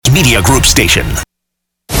Media Group station.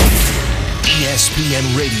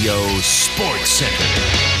 ESPN Radio Sports Center.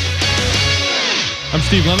 I'm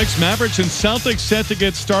Steve Lennox. Mavericks and Celtics set to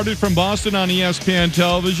get started from Boston on ESPN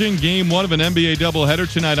television. Game 1 of an NBA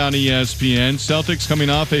doubleheader tonight on ESPN. Celtics coming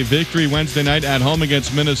off a victory Wednesday night at home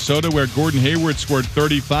against Minnesota, where Gordon Hayward scored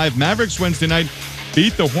 35. Mavericks Wednesday night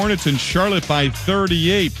beat the Hornets in Charlotte by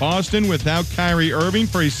 38. Boston without Kyrie Irving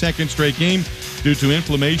for a second straight game due to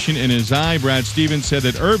inflammation in his eye. Brad Stevens said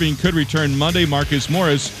that Irving could return Monday. Marcus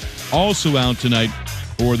Morris also out tonight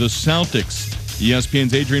for the Celtics.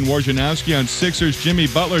 ESPN's Adrian Wojnarowski on Sixers. Jimmy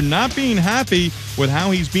Butler not being happy with how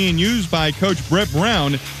he's being used by Coach Brett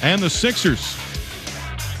Brown and the Sixers.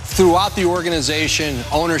 Throughout the organization,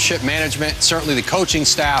 ownership, management, certainly the coaching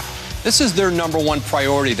staff, this is their number one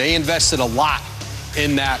priority. They invested a lot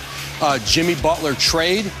in that Jimmy Butler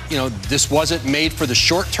trade. You know, this wasn't made for the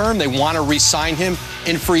short term. They want to re-sign him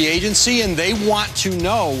in free agency, and they want to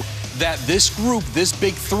know that this group, this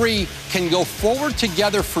big three, can go forward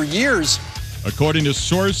together for years. According to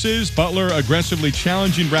sources, Butler aggressively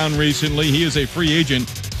challenging Brown recently. He is a free agent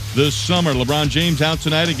this summer. LeBron James out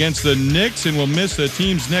tonight against the Knicks and will miss the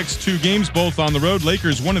team's next 2 games, both on the road.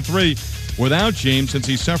 Lakers 1-3 without James since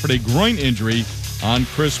he suffered a groin injury on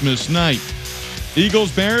Christmas night.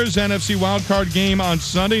 Eagles-Bears NFC wildcard game on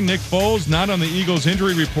Sunday. Nick Foles not on the Eagles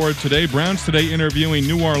injury report today. Browns today interviewing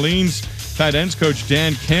New Orleans tight ends coach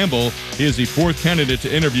Dan Campbell. He is the 4th candidate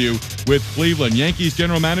to interview with Cleveland. Yankees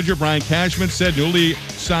general manager Brian Cashman said newly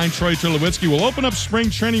signed Troy Tulowitzki will open up spring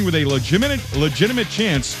training with a legitimate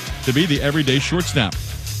chance to be the everyday shortstop.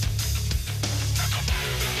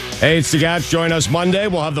 Hey, it's the Gats. Join us Monday.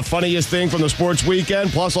 We'll have the funniest thing from the sports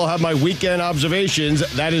weekend. Plus, I'll have my weekend observations.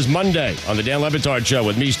 That is Monday on the Dan Le Batard Show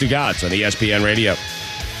with me, Stugotz, on ESPN Radio.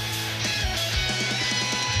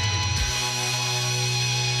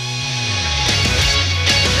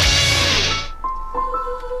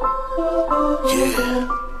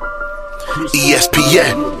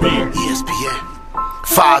 ESPN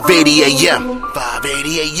 580 AM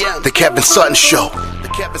 580 AM The Kevin Sutton Show. The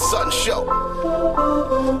Kevin Sutton Show.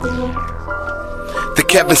 The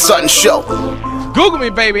Kevin Sutton Show. Google me,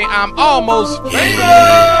 baby. I'm almost famous.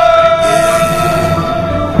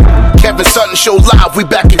 Kevin Sutton Show live. We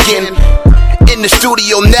back again. In the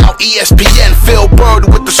studio now, ESPN, Phil Bird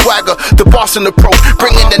with the swagger, the boss and the pro,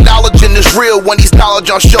 bringing the knowledge in is real when he's knowledge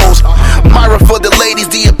on shows. Myra for the ladies,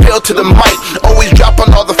 the appeal to the mic, always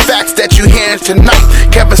dropping all the facts that you hear tonight.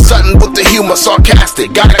 Kevin Sutton with the humor,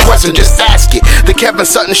 sarcastic, got a question, just ask it. The Kevin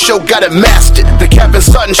Sutton Show got it mastered. The Kevin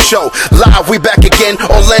Sutton Show, live, we back again,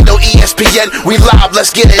 Orlando ESPN, we live,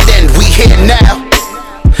 let's get it in, we here now.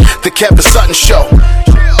 The Kevin Sutton Show.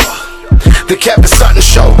 The Kevin Sutton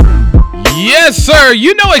Show. Yes, sir.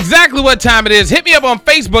 You know exactly what time it is. Hit me up on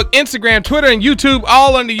Facebook, Instagram, Twitter, and YouTube,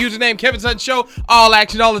 all under the username Kevin Sutton Show. All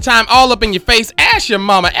action all the time, all up in your face. Ask your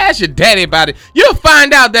mama, ask your daddy about it. You'll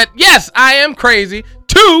find out that, yes, I am crazy.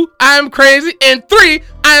 2, I am crazy. And 3,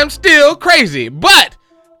 I am still crazy. But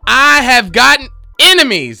I have gotten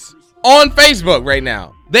enemies on Facebook right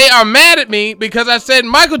now. They are mad at me because I said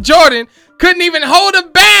Michael Jordan couldn't even hold a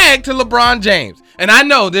bag to LeBron James. And I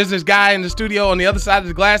know there's this guy in the studio on the other side of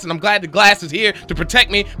the glass, and I'm glad the glass is here to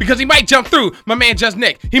protect me because he might jump through. My man Just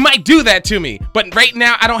Nick, he might do that to me. But right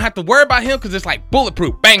now, I don't have to worry about him because it's like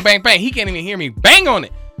bulletproof. Bang, bang, bang. He can't even hear me bang on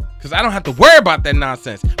it because I don't have to worry about that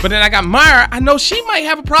nonsense. But then I got Mayra. I know she might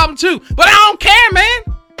have a problem too, but I don't care, man.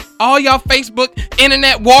 All y'all Facebook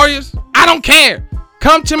internet warriors, I don't care.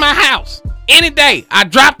 Come to my house any day. I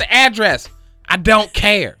drop the address. I don't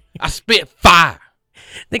care. I spit fire.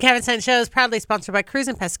 The Kevin Sutton Show is proudly sponsored by Cruz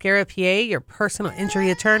and Pescara, PA, your personal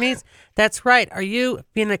injury attorneys. That's right. Are you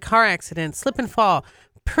in a car accident, slip and fall?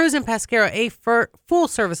 Cruz and Pescara, a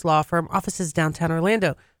full-service law firm, offices downtown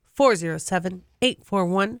Orlando,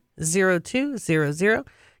 407-841-0200.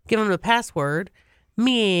 Give them the password,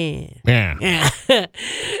 meow. Yeah.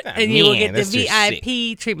 And you will get the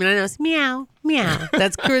VIP treatment. I know it's meow, meow.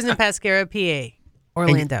 That's Cruz and Pescara, PA,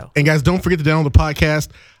 Orlando. And guys, don't forget to download the podcast,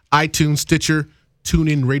 iTunes, Stitcher,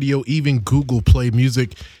 TuneIn Radio, even Google Play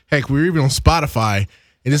Music. Heck, we're even on Spotify.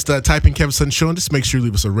 And just type in Kevin Sutton Show and just make sure you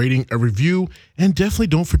leave us a rating, a review, and definitely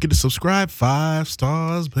don't forget to subscribe. 5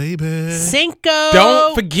 stars, baby. Cinco.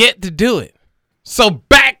 Don't forget to do it. So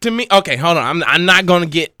back to me. Okay, hold on. I'm not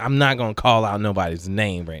gonna call out nobody's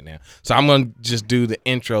name right now. So I'm gonna just do the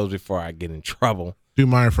intros before I get in trouble. Do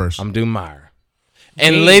Mayra first. I'm doing Mayra.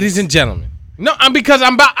 And ladies and gentlemen. No,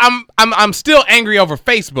 I'm still angry over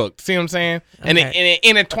Facebook. See what I'm saying? Okay. And it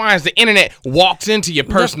intertwines. The internet walks into your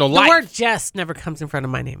personal life. The word "just" never comes in front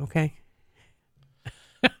of my name. Okay.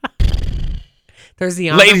 There's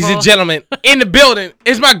the honorable. Ladies and gentlemen, in the building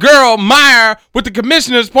is my girl, Mayra, with the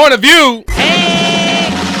commissioner's point of view. Hey!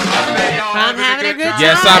 I'm having a good time.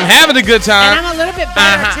 Yes, I'm having a good time. And I'm a little bit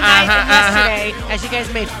better tonight than yesterday, as you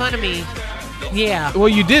guys made fun of me. Yeah. Well,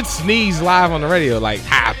 you did sneeze live on the radio, like,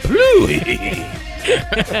 ha, plooey.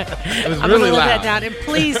 It was I'm really going to let that loud. down. And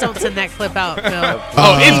please don't send that clip out, Phil.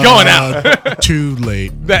 Oh, it's going out. Too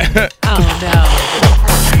late. Oh, no.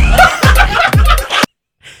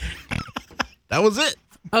 That was it.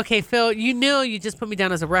 Okay, Phil, you knew you just put me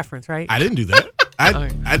down as a reference, right? I didn't do that. I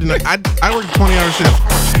didn't. I worked 20-hour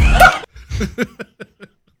shift.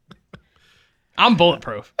 I'm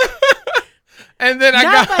bulletproof. And then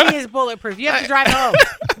Nobody is bulletproof. You have to drive home.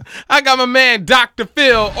 I got my man, Dr.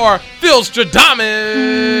 Phil, or Phil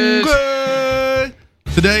Stradamus. Good.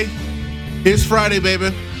 Today is Friday,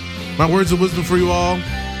 baby. My words of wisdom for you all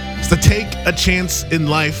is to take a chance in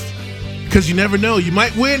life, because you never know. You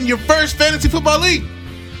might win your first fantasy football league.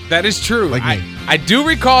 That is true. Like me. I do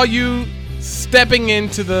recall you stepping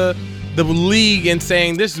into the league and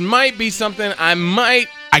saying this might be something I might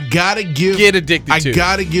gotta get addicted to. I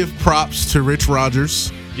gotta give props to Rich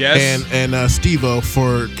Rogers, Yes. and Steve-O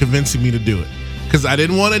for convincing me to do it, because I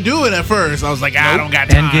didn't want to do it at first. I was like, I don't got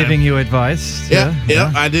time. And giving you advice. Yeah.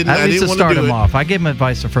 I didn't At least to want start to do him it. off. I gave him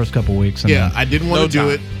advice the first couple weeks. And then, I didn't want to do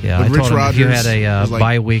it. yeah, but I Rich told him Rogers if you had a was like,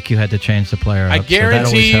 bye week, you had to change the player up. I so that guarantee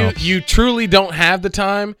always you, helps. you truly don't have the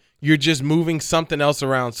time. You're just moving something else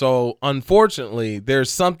around. So, unfortunately, there's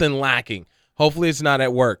something lacking. Hopefully, it's not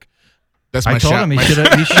at work. That's I my told shout. him he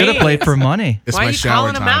should have played for money. It's Why my are you shower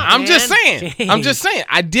calling him time. out? I'm just Man. saying. Jeez. I'm just saying.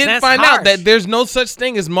 I did That's find harsh. out that there's no such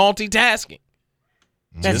thing as multitasking.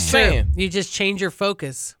 That's Just true. saying. You just change your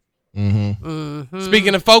focus.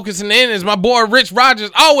 Speaking of focusing in, is my boy Rich Rogers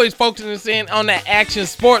always focusing in on that action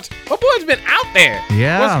sports. My boy's been out there.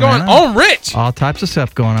 Yeah, What's going man. on, Rich? All types of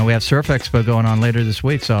stuff going on. We have Surf Expo going on later this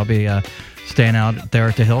week, so I'll be staying out there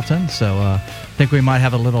at the Hilton. So I think we might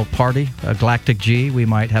have a little party, a Galactic G. We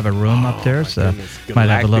might have a room up there, so might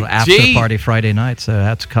have a little Galactic after G. party Friday night. So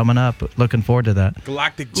that's coming up. Looking forward to that.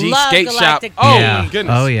 Galactic G Love Skate Galactic Shop. Oh, G. yeah. my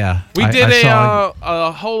goodness. Oh yeah. We I did saw-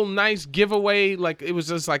 a whole nice giveaway. Like, it was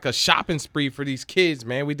just like a shopping spree for these kids,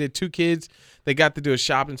 man. We did 2 kids. They got to do a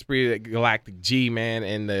shopping spree at Galactic G, man.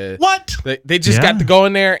 And they just Yeah. got to go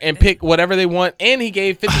in there and pick whatever they want. And he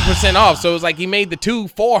gave 50% off. So it was like he made the 2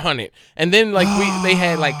 $400. And then like they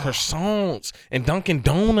had like croissants and Dunkin'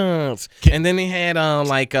 Donuts. And then they had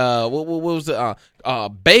what was it?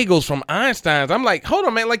 Bagels from Einstein's. I'm like, hold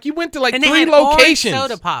on, man. Like, you went to like And they 3 had orange locations.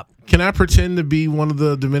 soda pop. Can I pretend to be one of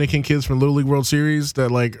the Dominican kids from Little League World Series that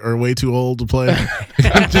like are way too old to play?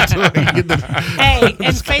 Just so I can get the- Hey,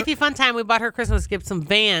 and Faithy Fun Time, we bought her Christmas gift some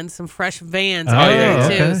Vans, some fresh Vans Oh, over yeah,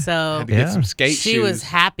 there too. okay. So Had to get Yeah. some skate she shoes. was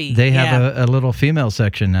happy. They have Yeah. a little female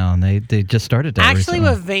section now, and they just started that Actually, recently.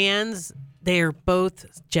 with Vans, they're both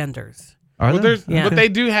genders. Are they? Yeah. But they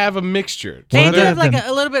do have a mixture. They Well, do they're have like the-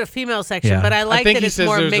 a little bit of female section, Yeah. but I I like think that he it's says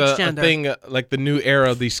more there's mixed a gender. thing like the new era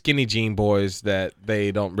of these skinny jean boys that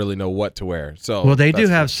they don't really know what to wear. So Well, they do that's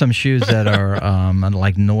have some shoes that are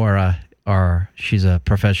like Nora. She's a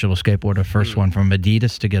professional skateboarder, first one from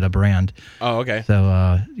Adidas to get a brand. Oh, okay.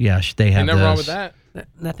 So they have Ain't nothing those. wrong with that.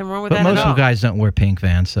 Nothing wrong with But that most at of all. the guys don't wear pink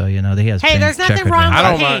Vans, so he has. Hey, pink there's nothing checkered wrong Vans.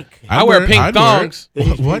 I with don't mind. pink. I wear pink I'd wear it.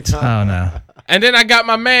 thongs. What? Oh no. And then I got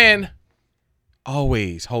my man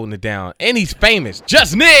always holding it down. And he's famous.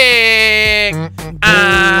 Just Nick.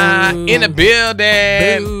 In the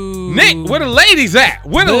building. Nick, where the ladies at?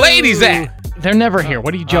 Where the ladies at? They're never here.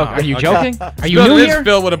 What are you joking? Are you joking? Are you Bill, new this here?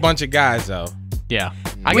 filled with a bunch of guys, though. Yeah.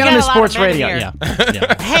 I We got got on a the lot sports of men radio. here.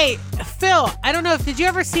 Yeah. Hey, Phil, I don't know if did you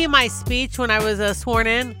ever see my speech when I was sworn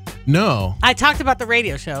in? No. I talked about the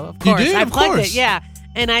radio show, of You course. did? I Of plugged course. it, yeah.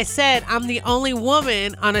 And I said I'm the only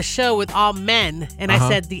woman on a show with all men, and I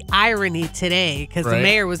said the irony today because the Right.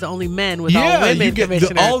 mayor was the only men with all Yeah, women you get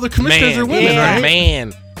commissioner. all the commissioners are women, Yeah. right?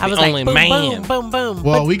 Man. I was the like, only boom, man. boom, boom, boom.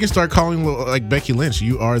 Well, But we can start calling like Becky Lynch.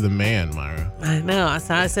 You are the man, Myra. I know. I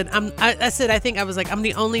said I think I was like I'm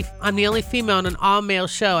the only female on an all male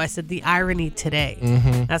show. I said the irony today.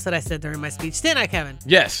 That's what I said during my speech. Didn't I, Kevin?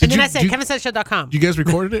 Yes. And then you- I said you- KevinSaidShow.com. You guys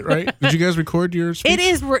recorded it, right? Did you guys record your speech?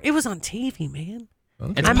 It was on TV, man.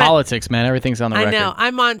 It's I'm at- politics, man. Everything's on the I record. know.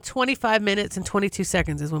 I'm on 25 minutes and 22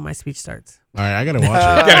 seconds is when my speech starts. All right, I gotta watch You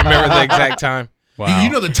it. gotta remember the exact time. You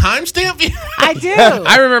know the timestamp? I do.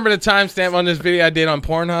 I remember the timestamp on this video I did on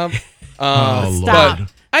Pornhub. Oh, Stop. Lord.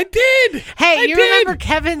 I did. Hey, I you did. remember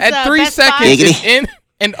Kevin's At 3 Best Buy? seconds it's in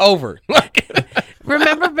and over.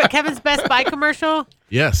 Remember Kevin's Best Buy commercial?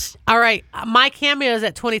 Yes. All right, my cameo is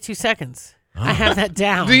at 22 seconds. I have that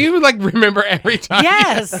down. Do you like remember every time?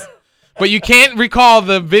 Yes. but you can't recall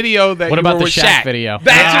the video that What you about were the with Shaq video?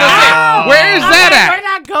 That's what I'm saying. Where is that We're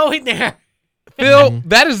not going there. at? Phil,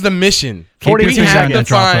 that is the mission. 42 We have seconds. to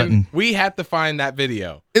Drop find. button. We have to find that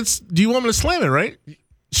video. Do you want me to slam it, right?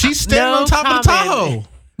 She's standing No on top of the comment. Tahoe.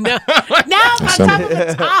 No, on top of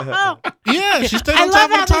the Tahoe. Yeah, she's standing I on love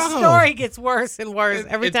top how of the the Tahoe. story gets worse and worse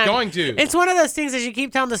every It's time. going to. It's one of those things as you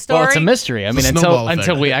keep telling the story. Well, it's a mystery. I It's mean, a until snowball effect.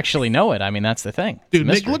 until we actually know it. I mean, that's the thing. It's a Dude,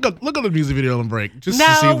 Nick, mystery. look at the music video on break just No,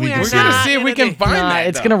 to see if we we can are see We're it. gonna see if we can find Nah, that.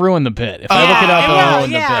 it's though. gonna ruin the bit. If I look it up, it'll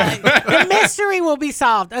ruin the bit. The mystery will be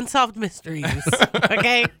solved. Unsolved mysteries.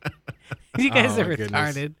 Okay? You guys Oh, are my goodness.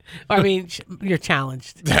 retarded. I mean, you're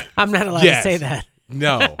challenged. I'm not allowed Yes. to say that.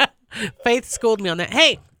 No. Faith schooled me on that.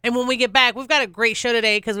 Hey, and when we get back, we've got a great show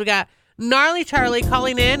today because we got Gnarly Charlie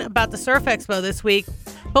calling in about the Surf Expo this week.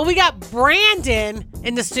 But we got Brandon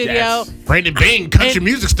in the studio. Yes. Brandon Bing, country And-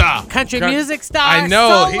 music star. Country Coun- music star, I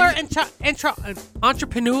know, solar he's-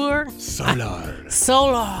 entrepreneur, solar. He's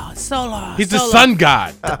the solar. sun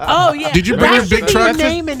god. Oh yeah. Did you bring your That big should be truck? your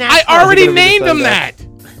name in that I show. already gonna be the named sun him god.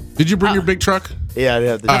 that. Did you bring your big truck? Yeah, I did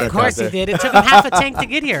have the Of truck course out he there. did. It took him half a tank to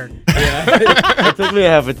get here. It took me a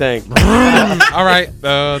half a tank. All right,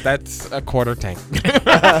 that's a quarter tank.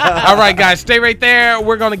 All right, guys, stay right there.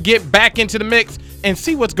 We're going to get back into the mix and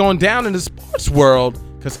see what's going down in the sports world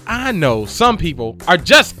because I know some people are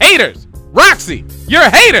just haters. Roxy, you're a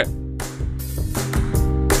hater.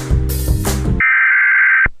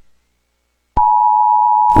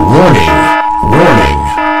 Warning, warning,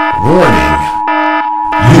 warning.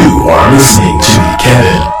 You are listening to the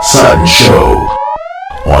Kevin Sutton Show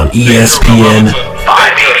on ESPN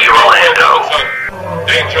 580 Orlando.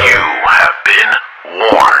 You have been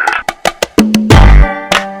warned.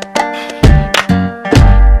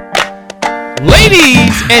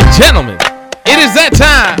 Ladies and gentlemen, it is that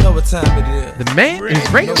time. Know what time it is. The man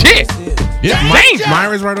is right here. Yeah, Danger.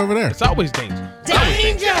 Myra's right over there. It's always danger.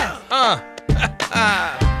 Danger!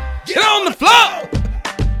 Get on the floor.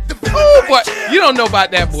 Oh boy, you don't know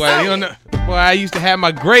about that, boy. You don't know. Boy, I used to have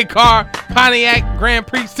my gray car, Pontiac Grand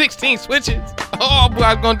Prix 16 switches. Oh boy,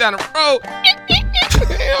 I was going down the road.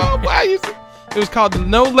 Oh boy, it was called the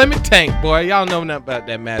No Limit Tank, boy. Y'all know nothing about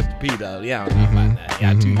that Master P though. Y'all don't know about that.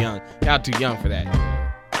 Y'all too young. Y'all too young for that.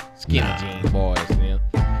 Skinny jeans, boys. You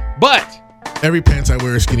know? But Every pants I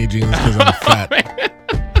wear is skinny jeans because I'm fat.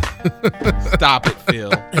 stop it,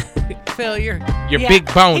 Phil. Phil, you're big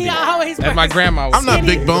boned. He always As my wears- grandma was I'm not saying.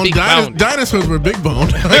 big boned. Big boned. Dinosaurs were big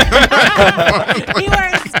boned. He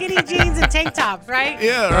wears skinny jeans and tank tops, right?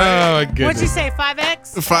 Yeah, right. Oh my goodness. What'd you say,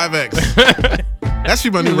 5X? 5X. That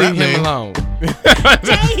should be my new rap Leave him name. alone.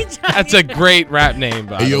 Danger! That's a great rap name,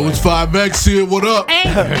 by Hey, the yo, way. it's 5X. See it. What up? Hey,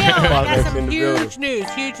 Phil, I got 5X some in the building.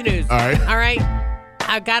 huge news. All right. All right.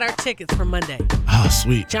 I got our tickets for Monday. Oh,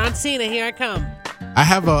 sweet. John Cena, here I come. I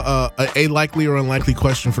have a likely or unlikely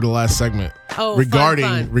question for the last segment Oh,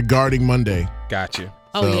 fun. regarding Monday. Gotcha.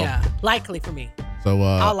 Oh, So- yeah. Likely for me. So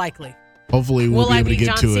All likely. hopefully we'll Will be I able to be get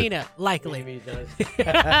John to Cena? Likely.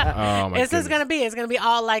 Oh my It's gonna be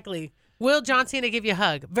all likely. Will John Cena give you a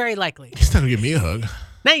hug? Very likely. it. He's not gonna give me a hug.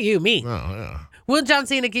 Not you, me. Oh yeah. Will John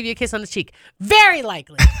Cena give you a kiss on the cheek? Very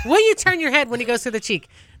likely. Will you turn your head when he goes through the cheek?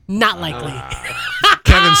 Not likely.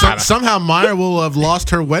 Kevin, somehow Mayra will have lost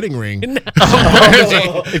her wedding ring.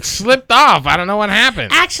 It slipped off. I don't know what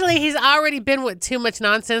happened. Actually, he's already been with too much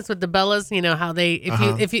nonsense with the Bellas. You know how they,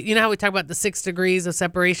 if you know how we talk about the 6 degrees of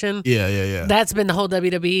separation. Yeah. That's been the whole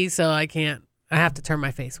WWE. So I can't. I have to turn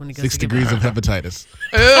my face when he goes. 6 to give degrees her- of hepatitis.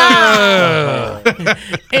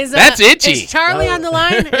 That's itchy. Is Charlie on the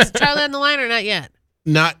line? Is Charlie on the line or not yet?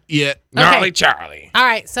 Not yet. Gnarly Charlie. All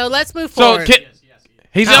right. So let's move So forward.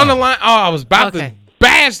 he's on the line. Oh, I was about Okay. to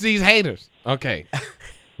bash these haters. Okay.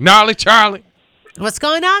 Gnarly Charlie. What's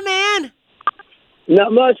going on, man?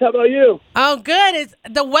 Not much. How about you? Oh, good.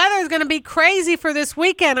 The weather's going to be crazy for this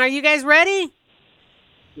weekend. Are you guys ready?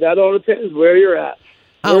 That all depends where you're at.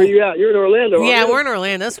 Where are you at? You're in Orlando, aren't Yeah, you? we're in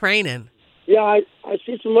Orlando. It's raining. Yeah, I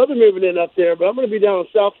see some other moving in up there, but I'm going to be down in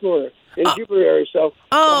South Florida, in Jupiter area, so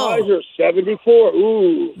the highs are 74.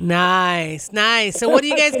 Ooh. Nice. So what do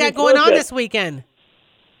you guys got going on this weekend?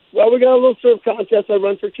 Well, we got a little surf contest I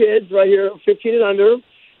run for kids right here, 15 and under,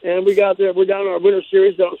 and we're down in our winter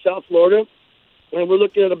series down in South Florida, and we're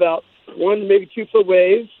looking at about 1, maybe 2 foot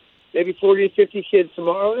waves, maybe 40 to 50 kids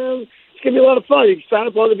tomorrow, and it's going to be a lot of fun. You can sign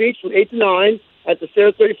up on the beach from 8 to 9 at the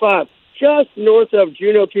Sarah 35, just north of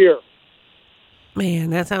Juneau Pier. Man,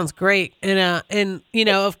 that sounds great. And you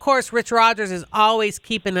know, of course, Rich Rogers is always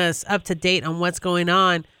keeping us up to date on what's going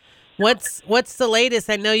on. What's the latest?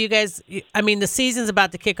 I know you guys, I mean, the season's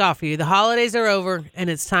about to kick off for you. The holidays are over, and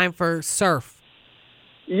it's time for surf.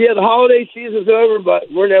 Yeah, the holiday season's over, but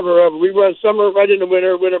we're never over. We run summer right into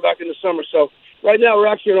winter, winter back into summer. So right now we're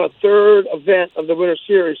actually on our third event of the winter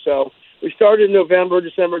series. So we started in November,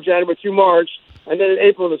 December, January through March, and then in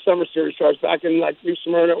April the summer series starts back in like New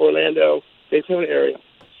Smyrna, Orlando, Daytona area.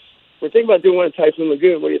 We're thinking about doing one in Typhoon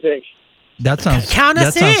Lagoon. What do you think? That sounds Count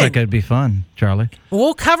us sounds in. like it'd be fun, Charlie.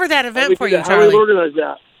 We'll cover that event for you, How do Charlie. we organize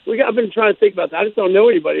that? I've been trying to think about that. I just don't know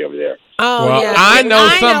anybody over there. Oh, Well, yeah. I know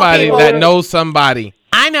somebody that knows somebody.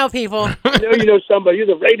 I know people. I know you know somebody. You're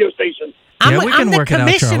the radio station. I'm, Yeah, we can I'm the work it out,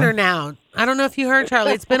 commissioner Charlie. now. I don't know if you heard,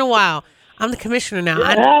 Charlie. It's been a while. I'm the commissioner now.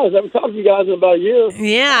 I haven't talked to you guys in about a year.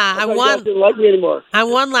 Yeah, I You guys won. didn't like me anymore. I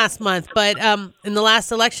won last month, but in the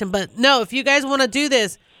last election. But no, if you guys want to do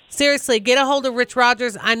this, seriously, get a hold of Rich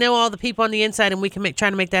Rogers. I know all the people on the inside, and we can try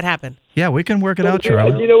to make that happen. Yeah, we can work it out, You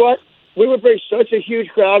Charlie. know what? We would bring such a huge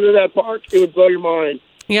crowd to that park. It would blow your mind.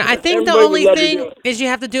 Yeah, I think the Everybody would only love to thing do it. is you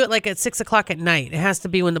have to do it like at 6:00 at night. It has to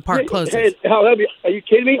be when the park closes. Hey, are you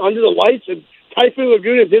kidding me? Under the lights at Typhoon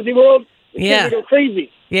Lagoon at Disney World? It's Yeah. gonna go crazy.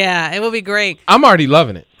 Yeah, it will be great. I'm already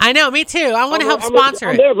loving it. I know, me too. I want to help I'm sponsor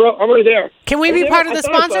I'm it. there, bro. I'm already there. Can we I'm be there. part of I the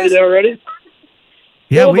thought I saw you sponsors? there already.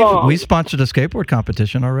 Yeah, Hold on. we sponsored a skateboard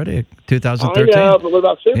competition already, I 2013. know, but what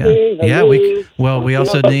about surfing? Yeah, we You're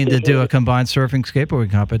also not need to do a surfing. combined surfing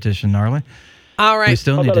skateboarding competition, Gnarly. All We right.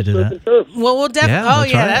 still How need about to a do surf that. and surf? Well, we'll definitely. Yeah, Oh,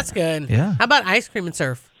 that's yeah, right. that's good. Yeah. How about ice cream and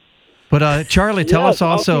surf? But Charlie, tell Yes, us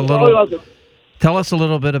also a I'll little. keep all of it. Tell us a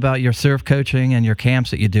little bit about your surf coaching and your camps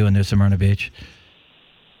that you do in New Smyrna Beach.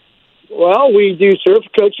 Well, we do surf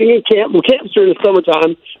coaching and camp. Well, camps during the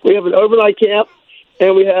summertime. We have an overnight camp,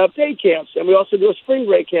 and we have day camps, and we also do a spring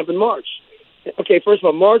break camp in March. Okay, first of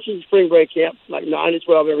all, March is a spring break camp, like 9 to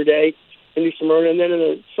 12 every day in New Smyrna, and then in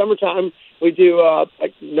the summertime we do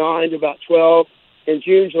like 9 to about 12 in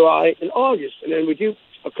June, July, and August, and then we do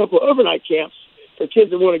a couple of overnight camps for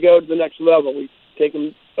kids that want to go to the next level. We take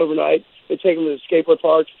them overnight. We take them to the skateboard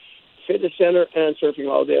parks, fitness center, and surfing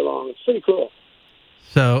all day long. It's pretty cool.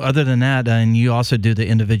 So, other than that, and you also do the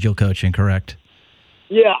individual coaching, correct?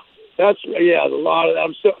 Yeah, a lot of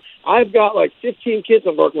that. I've got like 15 kids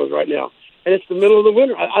I'm working with right now, and it's the middle of the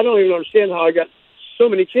winter. I don't even understand how I got so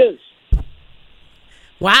many kids.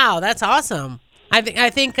 Wow, that's awesome. I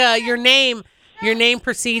think your name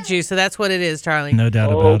precedes you, so that's what it is, Charlie. No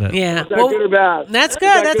doubt about it. Yeah. Is that good or bad? That's Is good.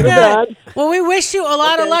 that That's good or good. bad? Well, we wish you a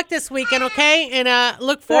lot of Okay. luck this weekend, okay? And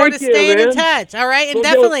look forward Thank to you, staying in man. touch. All right, and We'll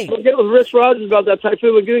definitely. get with Rich Rogers about that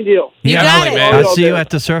Typhoon Lagoon deal. You Yeah, got it. man. I'll see you at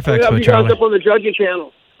the Surf We'll have Expo, you guys Charlie. up on the judging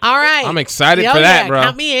channel. All right. I'm excited Oh, for that, yeah, bro.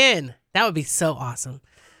 Count me in. That would be so awesome.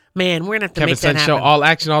 Man, we're gonna have to Kevin make that Sun Show, happen. all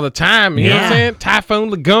action all the time. You know what I'm Yeah. saying? Typhoon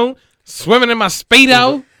Lagoon, swimming in my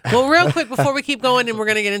Speedo. Well, real quick before we keep going, and we're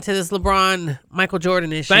gonna get into this LeBron Michael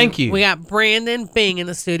Jordan issue. Thank you. We got Brandon Bing in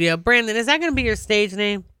the studio. Brandon, is that gonna be your stage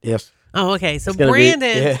name? Yes. Oh, okay. So It's gonna Brandon,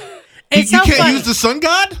 be- yeah. it's you so can't funny. use the sun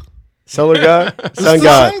god? Solar God? The Sun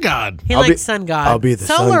God. sun god. He I'll likes be- sun god. I'll be the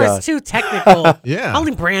sun Solar god. is too technical. Yeah.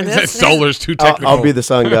 Only Brandon. That solar's too technical. I'll be the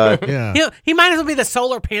sun god. Yeah. He might as well be the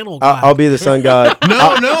solar panel god. I'll be the sun god.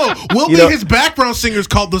 No. We'll You be know- his background singers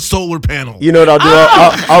called the solar panel. You know what I'll do?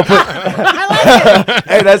 I'll put. I like it.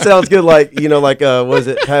 Hey, that sounds good. Like what is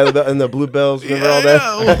it? Tyler and the Bluebells. Remember all that?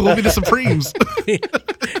 Yeah, we'll be the Supremes.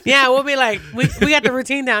 Yeah, we'll be like, we got the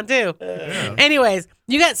routine down too. Anyways,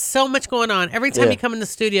 you got so much going on. Every time Yeah. you come in the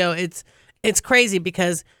studio, it's crazy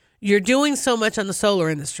because you're doing so much on the solar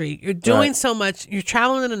industry. You're doing Right. so much. You're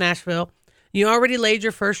traveling to Nashville. You already laid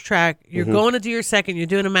your first track. You're going to do your second. You're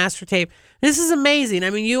doing a master tape. This is amazing. I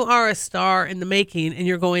mean, you are a star in the making, and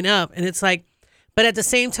you're going up. And it's like, but at the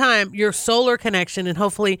same time, your solar connection, and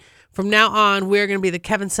hopefully from now on, we're going to be the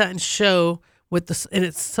Kevin Sutton Show with and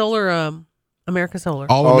it's solar, America Solar.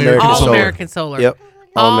 All All American All Solar. solar. American Solar. Yep.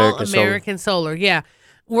 All American Solar. American Solar. Yeah.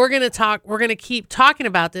 We're going to keep talking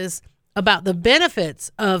about this, about the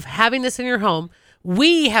benefits of having this in your home.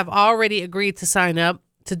 We have already agreed to sign up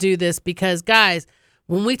to do this because, guys,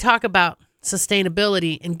 when we talk about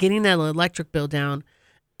sustainability and getting that electric bill down,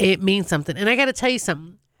 it means something. And I got to tell you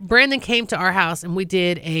something. Brandon came to our house and we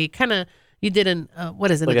did a kind of, you did an Like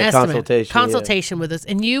an a estimate, consultation, with us.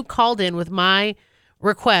 And you called in with my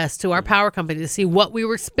request to our power company to see what we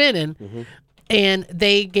were spending. Mm-hmm. And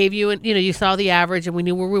they gave you, you saw the average and we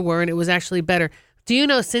knew where we were and it was actually better. Do you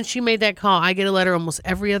know, since you made that call, I get a letter almost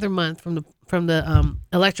every other month from the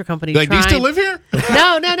electric company. Like, do you still live here?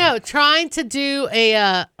 No. Trying to do a.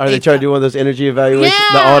 Are they trying to do one of those energy evaluations?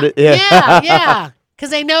 Yeah, The audit? yeah. Because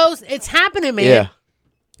they know it's happening, man. Yeah.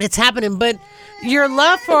 It's happening. But your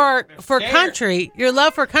love for country,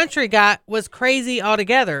 was crazy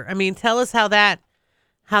altogether. I mean, tell us how that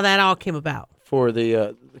all came about. for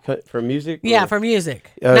the for music. Yeah, for music,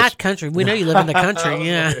 not country. We know you live in the country.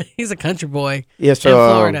 Yeah, he's a country boy. Yeah, so in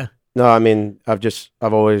Florida. No, I mean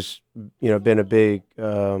I've always been a big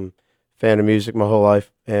fan of music my whole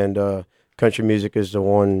life, and country music is the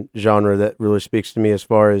one genre that really speaks to me as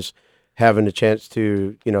far as having the chance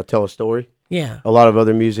to tell a story. Yeah, a lot of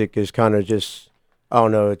other music is kind of just, I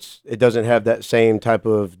don't know, it doesn't have that same type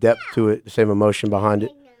of depth to it, the same emotion behind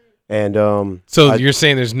it. And so you're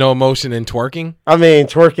saying there's no emotion in twerking? I mean,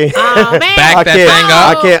 twerking. Oh, man. Back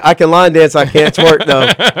that thing up. I can line dance. I can't twerk though.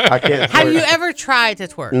 I can't. Have twerk. you ever tried to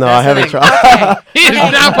twerk? No, That's I haven't the thing. tried. Okay. He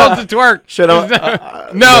is not supposed to twerk. Should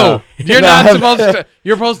I? No, you're No, not I haven't. supposed to.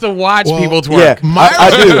 You're supposed to watch people twerk. Yeah,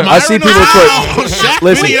 I do. I see people twerk.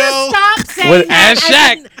 Listen, Will you stop saying that? Ask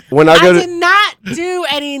Shaq. When I go did not do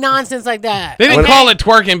any nonsense like that. They didn't call it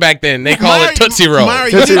twerking back then. They call it Tootsie Roll.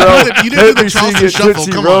 Tootsie Roll. You didn't do the Charleston Shuffle.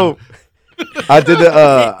 Tootsie Come Roll. on. I did the.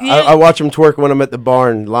 I watch them twerk when I'm at the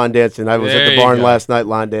barn line dancing. I was at the barn last night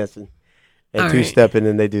line dancing and All right. two-stepping,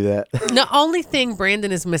 and they do that. The only thing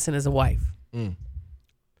Brandon is missing is a wife.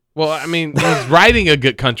 Well, I mean, he's writing a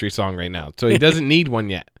good country song right now, so he doesn't need one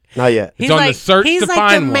yet. Not yet. He's on the search he's to like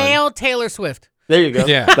find the one. male Taylor Swift. There you go.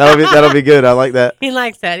 Yeah. that'll be good. I like that. He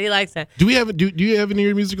likes that. Do we have do you have any of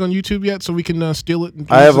your music on YouTube yet, so we can steal it?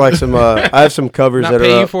 And I have like some. I have some covers Not that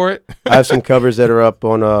pay are you up. for it. I have some covers that are up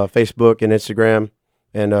on Facebook and Instagram,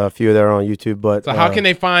 and a few that are on YouTube. But So how can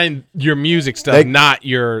they find your music stuff, not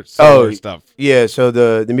your solo stuff? Yeah, so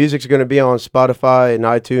the music's going to be on Spotify and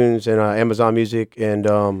iTunes and Amazon Music and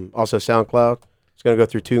also SoundCloud. It's going to go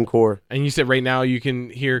through TuneCore. And you said right now you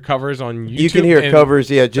can hear covers on YouTube. You can hear and covers,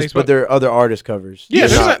 but Facebook? there are other artist covers. Yeah,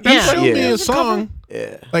 They're there's not- only a song,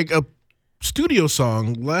 like a studio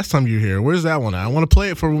song. Last time you were here, where's that one at? I want to play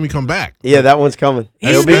it for when we come back. Yeah, that one's coming.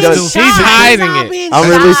 It'll be He's done. still- He's hiding it.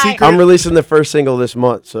 I'm releasing the first single this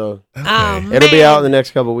month, so it'll be out in the next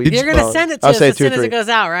couple of weeks. You're gonna send it to I'll us say as 2 or soon as 3. it goes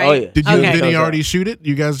out, right? Oh yeah. Did you Okay. and Vinny already shoot it?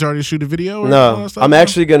 You guys already shoot a video? Or all No, that stuff? I'm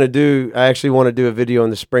actually gonna do. I actually want to do a video in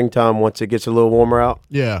the springtime once it gets a little warmer out.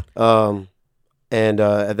 Yeah. And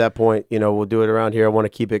at that point, we'll do it around here. I want to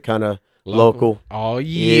keep it kind of local. Oh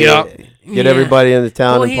yeah. Get everybody in the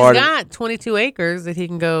town Well, and he's party. got 22 acres that he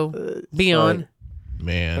can go be on.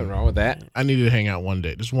 Man, Nothing wrong with that. I need to hang out one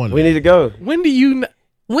day. Just one day. We need to go. When do you?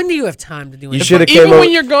 When do you have time to do You it? should have came Even over.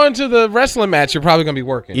 when you're going to the wrestling match, you're probably gonna be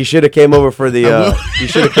working. You should have came over for the. You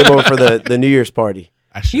should have came over for the New Year's party.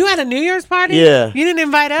 You had a New Year's party? Yeah. You didn't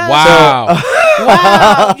invite us? Wow.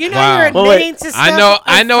 Wow. You know Wow. you're Well, wait. admitting to stuff.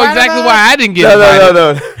 I know in front exactly of why us? I didn't get invited.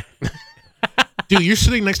 No. Dude, you're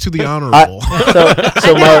sitting next to the honorable.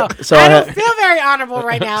 I don't feel very honorable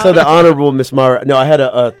right now. So the honorable Miss Mayra. No, I had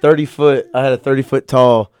a 30-foot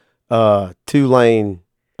tall 2-lane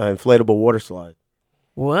inflatable water slide.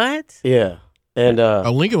 What? Yeah, and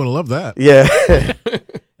Lincoln would love that. Yeah,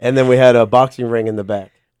 and then we had a boxing ring in the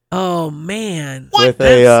back. Oh man! With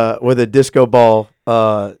a disco ball.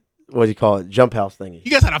 What do you call it? Jump house thingy.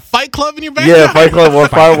 You guys had a fight club in your backyard? Yeah, fight club or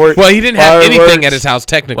fireworks. Well, he didn't have anything at his house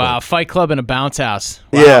technically. Wow, fight club and a bounce house.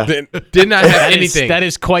 Wow. Yeah, did not have anything. That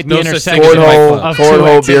is quite the No such intersection thing as Fight cornhole, Club. of two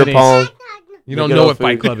beer activities. pong. You don't Good know old what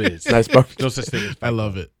Fight food. Club is. Nice barbecue. No such thing as Fight I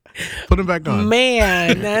love it. Put him back on.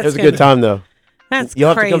 Man, that's It was a good time though. That's You'll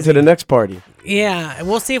have to come crazy. to the next party. Yeah,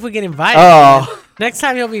 we'll see if we get invited. Oh. Next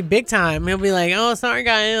time he'll be big time. He'll be like, "Oh, sorry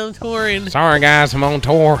guys, I'm touring." Sorry guys, I'm on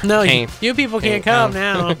tour. No, Can't. you people can't come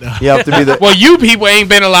now. You have to be the. Well, you people ain't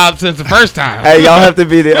been allowed since the first time. Hey, y'all have to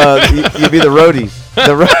be the. You be the roadies.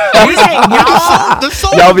 You say y'all? The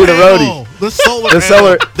solar Y'all be the panel. roadies. The solar. The panel.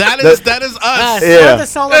 solar- That is us. Us, Yeah. not the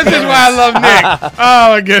solar This is panel. why I love Nick. Oh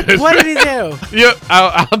my goodness. What did he do? Yep,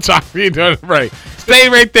 I'll talk to you doing it right. Stay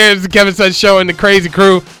right there. It's the Kevin Sutton Show and the Crazy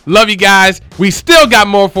Crew. Love you guys. We still got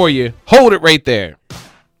more for you. Hold it right there.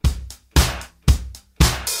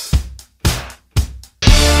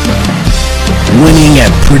 Winning at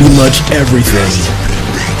pretty much everything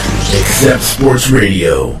except sports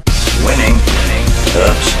radio. Winning.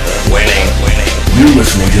 Winning. You're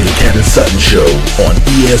listening to the Kevin Sutton Show on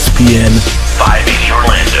ESPN 580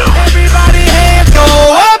 Orlando. Everybody hands go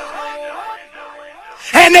up,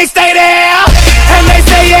 and they stay there, and they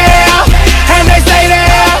say yeah, and they say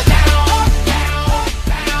there.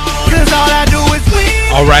 'Cause all I do is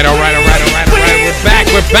win. All right.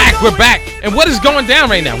 We're back. And what is going down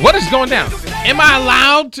right now? What is going down? Am I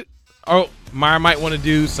allowed to? Oh, Mayra might want to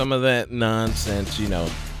do some of that nonsense,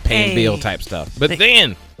 paying bill type stuff. But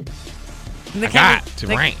then I got to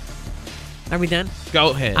rant. Are we done? Go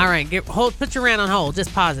ahead. All right, put your rant on hold.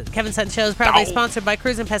 Just pause it. Kevin Sutton Show is proudly sponsored by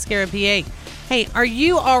Cruise and Pescara, PA. Hey, are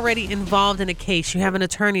you already involved in a case? You have an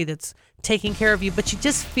attorney that's taking care of you, but you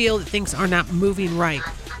just feel that things are not moving right.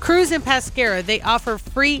 Cruz and Pescara, they offer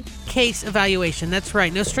free case evaluation. That's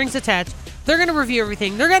right, no strings attached. They're going to review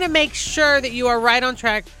everything. They're going to make sure that you are right on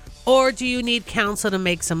track, or do you need counsel to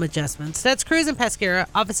make some adjustments? That's Cruz and Pescara,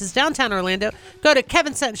 offices downtown Orlando. Go to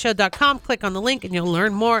kevinsuttonshow.com, click on the link, and you'll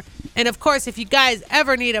learn more. And, of course, if you guys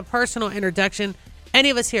ever need a personal introduction, any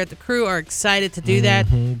of us here at the crew are excited to do that.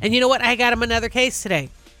 And you know what? I got him another case today.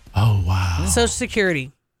 Oh, wow. Social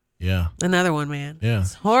Security. Yeah. Another one, man. Yeah.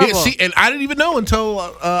 It's horrible. Yeah, see, and I didn't even know until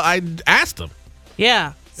I asked him.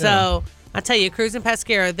 Yeah. So I tell you, Cruz and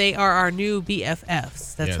Pescara, they are our new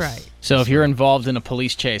BFFs. That's right. So if you're involved in a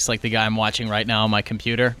police chase like the guy I'm watching right now on my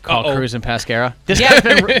computer, call Cruz and Pescara.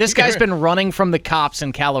 This guy's been running from the cops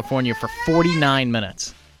in California for 49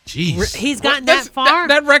 minutes. Jeez. He's gotten that far?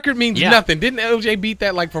 That record means nothing. Didn't OJ beat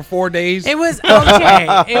that like for 4 days? It was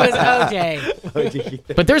OJ. It was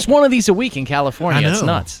OJ. But there's one of these a week in California. It's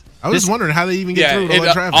nuts. I was just wondering how they even get through all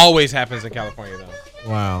that traffic. Always happens in California, though.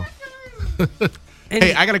 Wow.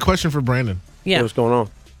 Hey, I got a question for Brandon. Yeah. Hey, what's going on?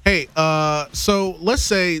 Hey, so let's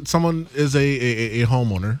say someone is a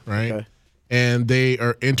homeowner, right? Okay. And they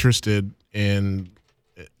are interested in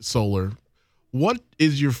solar. What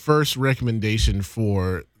is your first recommendation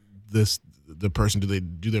for the person? Do they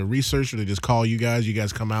do their research, or they just call you guys? You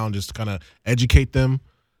guys come out and just kind of educate them?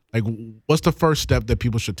 Like, what's the first step that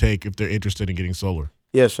people should take if they're interested in getting solar?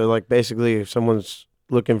 Yeah, so like basically if someone's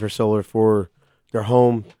looking for solar for their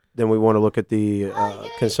home, then we want to look at the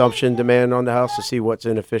consumption demand on the house to see what's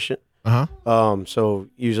inefficient. So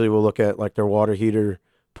usually we'll look at like their water heater,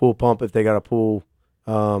 pool pump if they got a pool,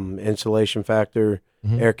 insulation factor,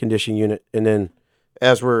 air conditioning unit. And then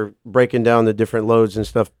as we're breaking down the different loads and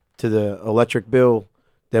stuff to the electric bill,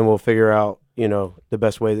 then we'll figure out, the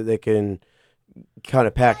best way that they can kind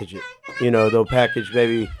of package it. They'll package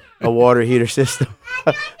maybe a water heater system.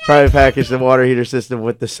 Probably package the water heater system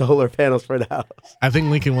with the solar panels for the house. I think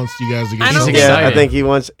Lincoln wants you guys to get solar. Yeah, I think he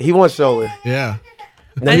wants solar. Yeah.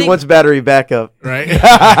 No, he wants battery backup. Right.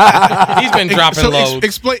 He's been dropping loads.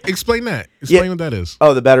 Explain that. Explain what that is.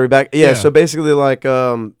 Oh, the battery back. Yeah. So basically, like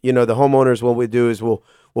the homeowners, what we do is we'll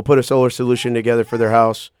put a solar solution together for their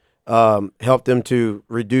house, help them to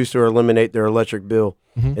reduce or eliminate their electric bill.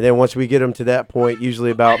 And then once we get them to that point,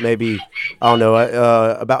 usually about maybe,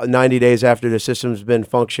 about 90 days after the system's been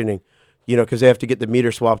functioning, because they have to get the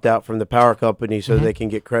meter swapped out from the power company so they can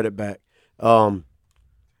get credit back. We'll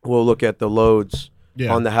look at the loads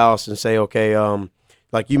on the house and say, okay,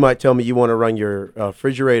 like you might tell me you want to run your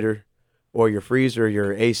refrigerator or your freezer,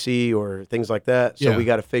 your AC or things like that. So we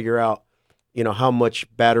got to figure out, how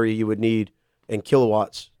much battery you would need in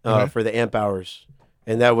kilowatts for the amp hours.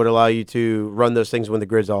 And that would allow you to run those things when the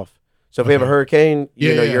grid's off. So if we have a hurricane,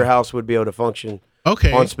 your house would be able to function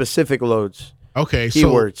on specific loads. Okay.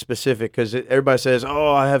 Keyword specific, because everybody says,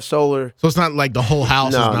 oh, I have solar. So it's not like the whole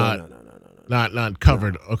house is not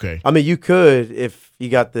covered. No. Okay. I mean, you could if you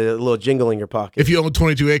got the little jingle in your pocket. If you own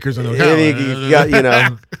 22 acres in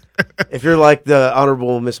the if you're like the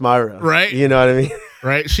Honorable Miss Mayra. Right. You know what I mean?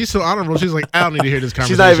 Right. She's so honorable. She's like, I don't need to hear this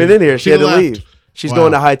conversation. She's not even in here. She had to leave. She's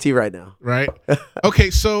going to high tea right now. Right. Okay,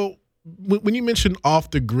 so when you mentioned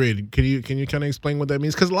off the grid, can you kind of explain what that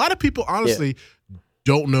means? Because a lot of people honestly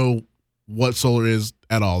don't know what solar is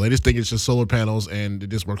at all. They just think it's just solar panels and it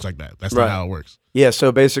just works like that. That's not how it works. Yeah.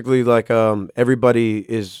 So basically, like everybody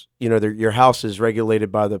is, your house is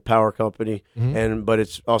regulated by the power company, but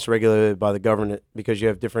it's also regulated by the government because you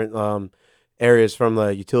have different areas from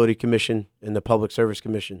the Utility Commission and the Public Service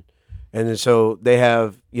Commission. And then so they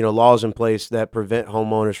have, laws in place that prevent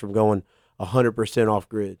homeowners from going 100% off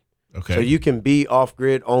grid. Okay. So you can be off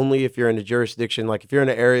grid only if you're in a jurisdiction, like if you're in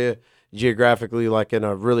an area geographically, like in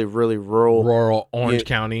a really, really rural Orange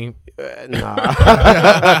County. Yeah,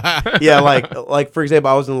 like for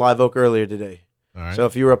example, I was in Live Oak earlier today. All right. So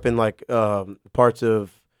if you were up in like parts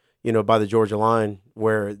of, by the Georgia line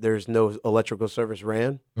where there's no electrical service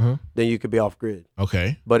ran, then you could be off grid.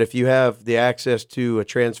 Okay. But if you have the access to a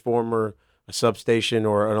transformer, a substation,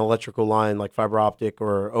 or an electrical line like fiber optic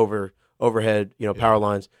or overhead, power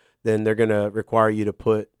lines, then they're going to require you to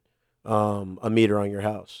put a meter on your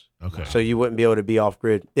house. Okay. So you wouldn't be able to be off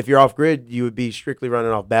grid. If you're off grid, you would be strictly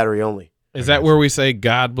running off battery only. Is that where we say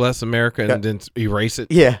God bless America and then erase it?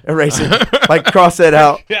 Yeah, erase it. Like cross that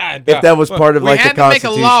out. If that was part of like the Constitution. We had to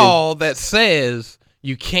make a law that says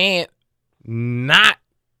you can't not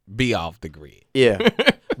be off the grid. Yeah.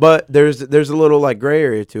 But there's a little like gray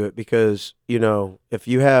area to it because, if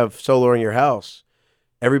you have solar in your house,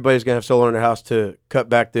 everybody's going to have solar in their house to cut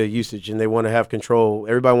back the usage and they want to have control.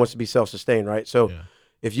 Everybody wants to be self-sustained, right? So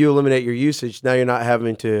if you eliminate your usage, now you're not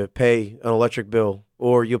having to pay an electric bill,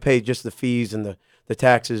 or you'll pay just the fees and the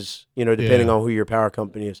taxes, depending on who your power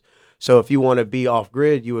company is. So if you want to be off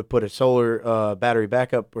grid, you would put a solar battery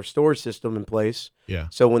backup or storage system in place. Yeah.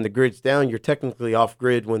 So when the grid's down, you're technically off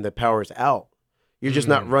grid when the power's out. You're just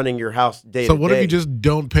not running your house day to day. So what if you just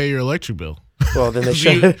don't pay your electric bill? Well, then they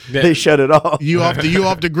shut it off. You off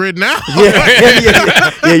the grid now?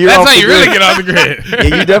 Yeah, you're That's off how the you grid. really get off the grid.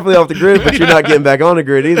 Yeah, you're definitely off the grid, but you're not getting back on the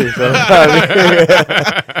grid either.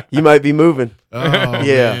 So you might be moving. Oh,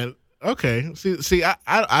 yeah. Man. Okay. See,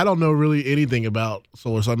 I don't know really anything about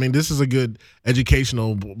solar. So I mean, this is a good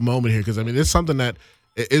educational moment here because I mean, it's something that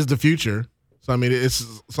is the future. So I mean, it's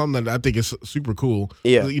something that I think is super cool.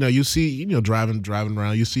 Yeah. You see, driving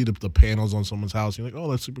around, you see the panels on someone's house. You're like, oh,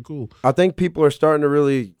 that's super cool. I think people are starting to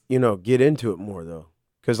really, get into it more though.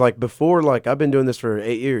 Because like before, like I've been doing this for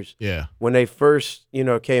 8 years. Yeah. When they first,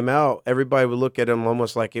 came out, everybody would look at them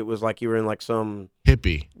almost like it was like you were in like some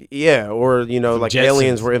hippie. Yeah, or like Jetsons.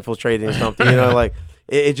 aliens were infiltrating something. Like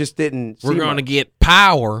it just didn't. We're going to like, get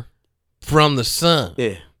power from the sun.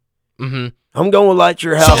 Yeah. Mm-hmm. I'm going to light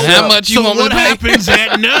your house. So how up. much you want me to pay? happens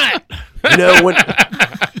at night?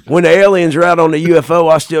 When the aliens are out on the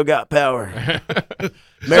UFO, I still got power.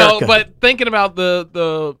 So, but thinking about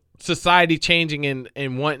the society changing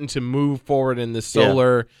and wanting to move forward in the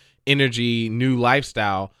solar energy new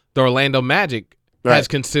lifestyle, the Orlando Magic has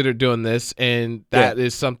considered doing this, and that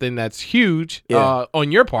is something that's huge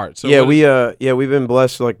on your part. So we've been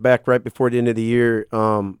blessed. Like back right before the end of the year,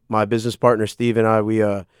 my business partner Steve and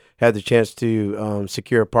I had the chance to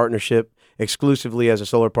secure a partnership exclusively as a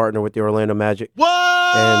solar partner with the Orlando Magic. What?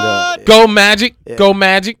 And go Magic, go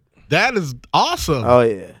Magic! That is awesome. Oh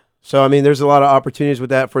yeah. So I mean, there's a lot of opportunities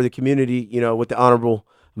with that for the community. With the Honorable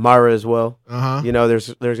Mayra as well.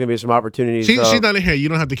 There's gonna be some opportunities. She's not in here. You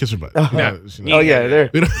don't have to kiss her butt.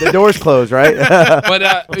 The door's closed, right?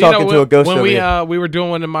 But talking to a ghost when over we here. we were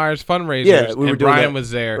doing one of Myra's fundraisers, Yeah, we were and doing Brian that.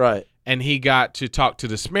 was there, Right. And he got to talk to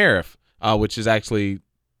the sheriff, which is actually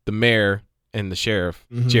the mayor and the sheriff,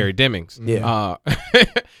 Jerry Demings. Yeah.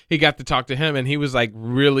 He got to talk to him, and he was like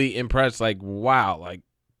really impressed. Like, wow, like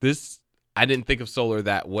this. I didn't think of solar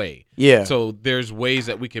that way. Yeah. So there's ways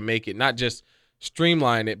that we can make it not just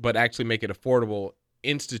streamline it, but actually make it affordable,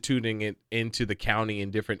 instituting it into the county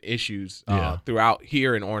and different issues throughout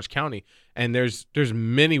here in Orange County. And there's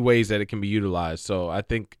many ways that it can be utilized. So I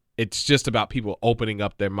think it's just about people opening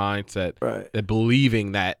up their mindset, that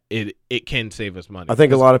believing that it can save us money. I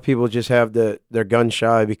think a lot of people just have they're gun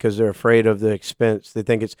shy because they're afraid of the expense. They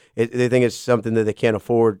think it's something that they can't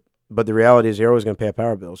afford, but the reality is you're always going to pay a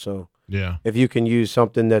power bill. So yeah, if you can use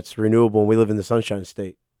something that's renewable, and we live in the Sunshine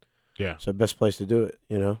State, it's the best place to do it.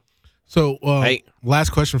 So last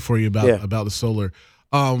question for you about the solar.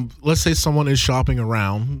 Let's say someone is shopping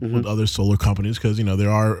around with other solar companies because there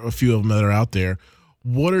are a few of them that are out there.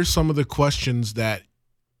 What are some of the questions that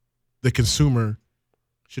the consumer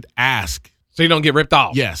should ask so you don't get ripped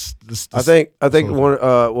off? Yes, I think one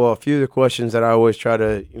a few of the questions that I always try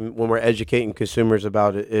to when we're educating consumers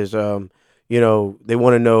about it is they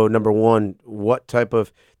want to know, number one, what type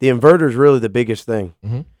of the inverter is really the biggest thing.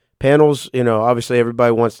 Panels, obviously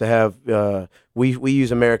everybody wants to have. We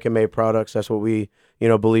use American-made products. That's what we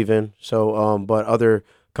believe in. So, but other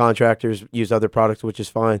contractors use other products, which is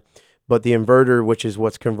fine. But the inverter, which is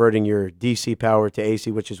what's converting your DC power to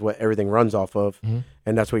AC, which is what everything runs off of,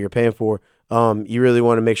 and that's what you're paying for. You really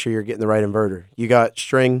want to make sure you're getting the right inverter. You got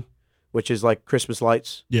string, which is like Christmas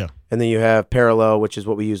lights. Yeah. And then you have parallel, which is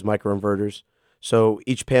what we use, microinverters. So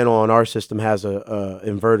each panel on our system has a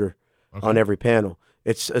inverter on every panel.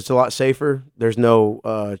 It's a lot safer. There's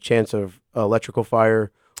no chance of electrical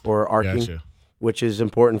fire or arcing, which is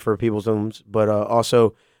important for people's homes. But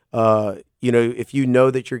also, if you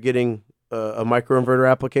know that you're getting a microinverter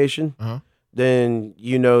application, then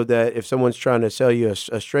you know that if someone's trying to sell you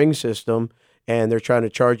a string system and they're trying to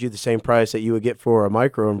charge you the same price that you would get for a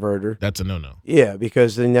microinverter, that's a no-no. Yeah,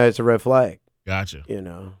 because then it's a red flag. Gotcha.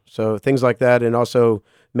 So things like that, and also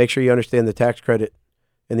make sure you understand the tax credit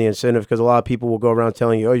and the incentive, because a lot of people will go around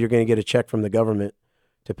telling you, oh, you're going to get a check from the government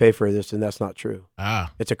to pay for this, and that's not true.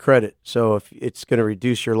 It's a credit. So if it's going to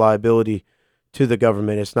reduce your liability to the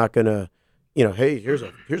government, it's not going to, hey, here's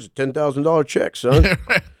a $10,000 check, son.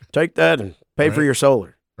 Take that and pay for your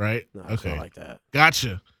solar. Right. No, it's not like that.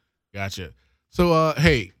 Gotcha. So,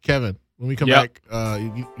 hey, Kevin, when we come back,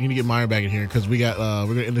 you need to get Mayra back in here because we're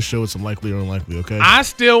gonna end the show with some likely or unlikely. Okay. I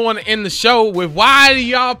still want to end the show with why do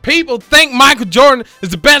y'all people think Michael Jordan is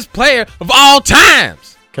the best player of all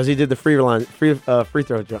times? Because he did the free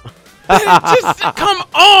throw jump. Just come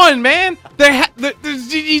on, man.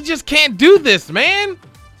 You just can't do this, man.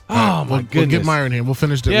 Oh, my We'll goodness. get Mayra in here. We'll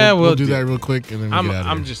finish it. Yeah, we'll do that real quick, and then we'll get out of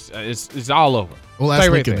I'm here. just, it's all over. We'll ask Stay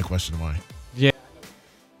right Lincoln there. the question why. Yeah.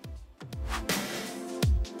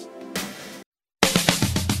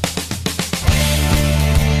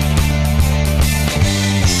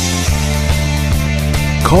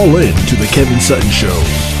 Call in to the Kevin Sutton Show.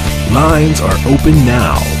 Lines are open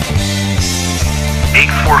now.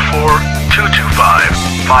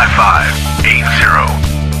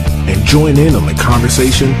 844-225-5580. And join in on the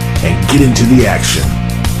conversation and get into the action.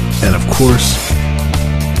 And of course,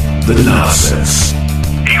 the nonsense.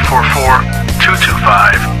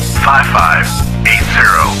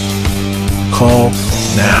 844-225-5580. Call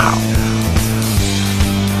now.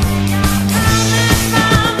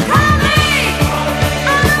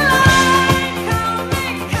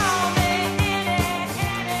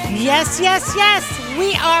 Yes, yes, yes.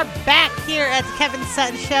 We are back here at the Kevin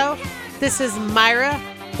Sutton Show. This is Mayra,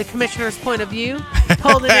 the commissioner's point of view,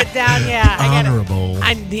 holding it down. Yeah, Honorable.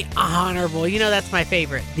 I'm the honorable. You know that's my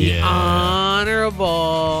favorite. The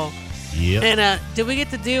honorable. Yep. And did we get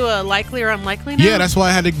to do a likely or unlikely now? Yeah, that's why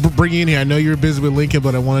I had to bring you in here. I know you're busy with Lincoln,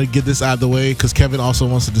 but I wanted to get this out of the way because Kevin also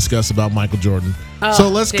wants to discuss about Michael Jordan. Oh, so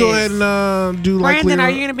let's go geez. ahead and do likely. Brandon, or are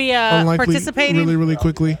you going to be unlikely participating? really, really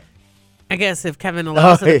quickly? I guess if Kevin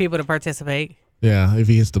allows Oh, other yeah. people to participate. Yeah, if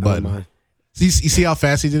he hits the button. my. You see how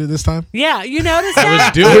fast he did it this time? Yeah, you noticed I was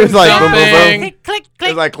that? doing He was like, boom, boom, something. boom. Click, click, It click.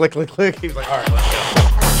 was like click, click, click. He was like, all right, let's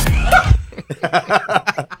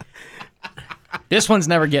go. This one's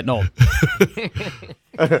never getting old.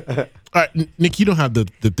 All right, Nick, you don't have the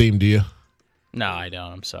theme, do you? No, I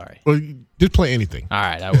don't. I'm sorry. Or just play anything. All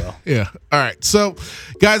right, I will. Yeah. All right. So,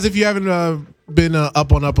 guys, if you haven't been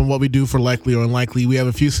up on what we do for likely or unlikely, we have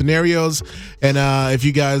a few scenarios, and if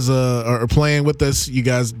you guys are playing with us, you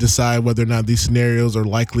guys decide whether or not these scenarios are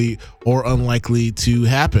likely or unlikely to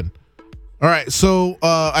happen. All right. So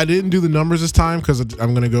I didn't do the numbers this time because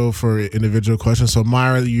I'm going to go for individual questions. So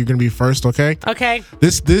Mayra, you're going to be first. Okay. Okay.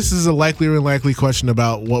 This is a likely or unlikely question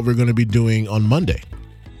about what we're going to be doing on Monday.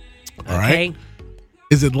 All right. Okay.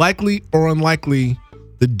 Is it likely or unlikely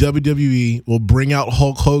the WWE will bring out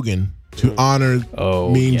Hulk Hogan to honor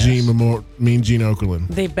Mean Gene Okerlund?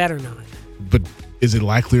 They better not. But is it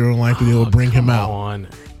likely or unlikely they will bring him out?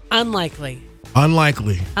 Unlikely.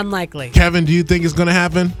 Unlikely. Unlikely. Kevin, do you think it's going to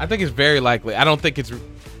happen? I think it's very likely. I don't think it's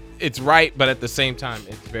right, but at the same time,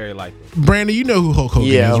 it's very likely. Brandon, you know who Hulk Hogan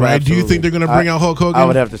Yeah, is, right? absolutely. Do you think they're going to bring out Hulk Hogan? I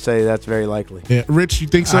would have to say that's very likely. Yeah, Rich, you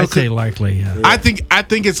think so? I'd say likely. Yeah. I think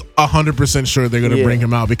it's 100% sure they're going to bring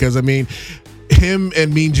him out because I mean, him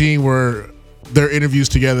and Mean Gene their interviews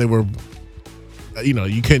together were,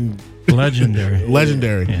 you couldn't Legendary.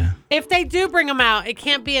 legendary. Yeah. If they do bring him out, it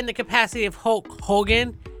can't be in the capacity of Hulk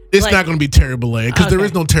Hogan. It's not going to be Terry Bollea because there Okay.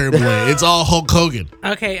 is no Terry Bollea. It's all Hulk Hogan.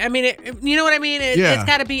 Okay, I mean, you know what I mean? Yeah. It's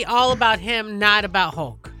got to be all about him, not about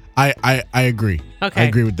Hulk. I agree. Okay. I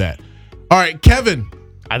agree with that. All right, Kevin.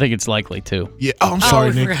 I think it's likely too. Yeah. Oh, I'm sorry,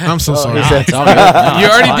 we Nick. forgot. I'm so sorry. Nah, it's all good. No, You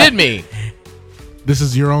it's already fine. did me. This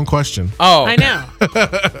is your own question. Oh, I know.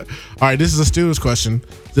 All right, this is a Steelers question.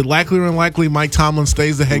 Is it likely or unlikely Mike Tomlin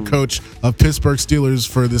stays the head coach of Pittsburgh Steelers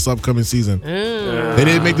for this upcoming season? They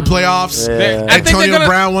didn't make the playoffs. Yeah. I think they're Antonio gonna-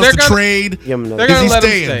 Brown wants they're to gonna- trade. Give him They're another. gonna Is he let him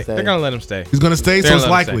staying? stay. They're gonna let him stay. He's going to stay, so They're it's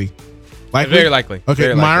gonna let him likely. Likely? Very likely. Okay,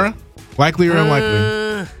 Very likely. Mayra? Likely or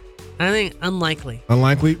unlikely? I think unlikely.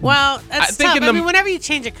 Unlikely? Well, that's think tough. in I the- mean, whenever you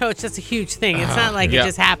change a coach, that's a huge thing. It's not like yeah. it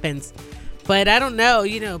just happens. But I don't know.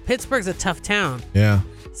 Pittsburgh's a tough town. Yeah.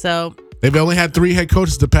 So, They've only had 3 head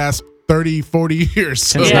coaches the past 30, 40 years.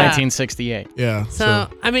 So, Since Yeah. 1968. yeah.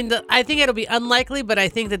 I mean, I think it'll be unlikely, but I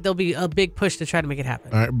think that there'll be a big push to try to make it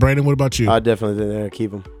happen. All right, Brandon, what about you? I definitely think they're going to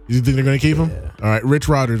keep him. You think they're going to keep him? All right, Rich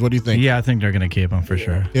Rodgers, what do you think? Yeah, I think they're going to keep him for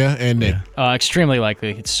sure. Yeah, and Nick. Extremely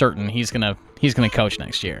likely. It's certain he's gonna coach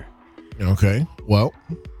next year. Okay. Well,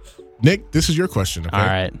 Nick, this is your question. Okay? All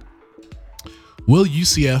right. Will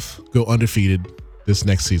UCF go undefeated this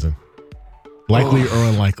next season? Likely or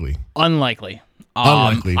unlikely? Unlikely.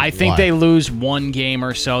 Unlikely. I think Why? they lose one game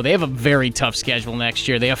or so. They have a very tough schedule next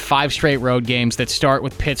year. They have 5 straight road games that start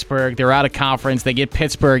with Pittsburgh. They're out of conference. They get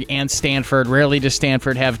Pittsburgh and Stanford. Rarely does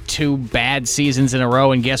Stanford have 2 bad seasons in a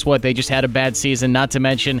row, and guess what? They just had a bad season. Not to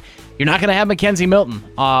mention, you're not going to have Mackenzie Milton.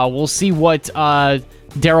 We'll see what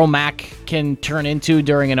Daryl Mack can turn into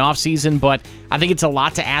during an offseason, but I think it's a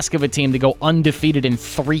lot to ask of a team to go undefeated in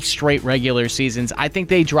 3 straight regular seasons. I think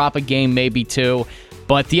they drop a game, maybe 2.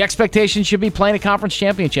 But the expectation should be playing a conference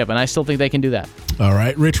championship, and I still think they can do that. All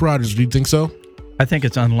right. Rich Rodgers, do you think so? I think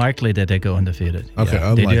it's unlikely that they go undefeated. Okay, They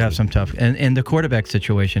unlikely. do have some tough. And in the quarterback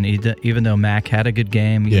situation, even though Mack had a good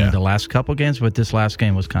game, the last couple games, but this last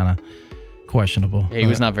game was kind of questionable. Yeah, he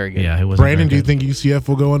was not very good. Yeah, he was. Brandon, do you think UCF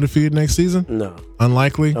will go undefeated next season? No.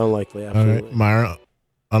 Unlikely? Unlikely, All absolutely. right. Myra,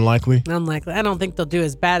 unlikely? Unlikely. I don't think they'll do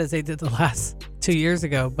as bad as they did the last 2 years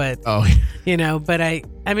ago, but Oh, but I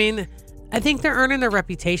mean, I think they're earning their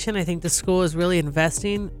reputation. I think the school is really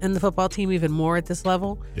investing in the football team even more at this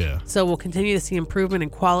level. yeah. So we'll continue to see improvement in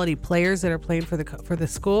quality players that are playing for the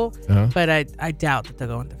school. Uh-huh. But I doubt that they'll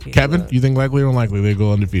go undefeated. Kevin, you think likely or unlikely they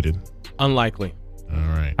go undefeated? Unlikely. All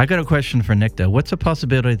right. I got a question for Nick, though. What's the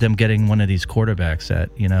possibility of them getting one of these quarterbacks that,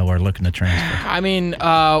 are looking to transfer? I mean,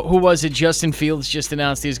 who was it? Justin Fields just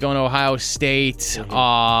announced he's going to Ohio State.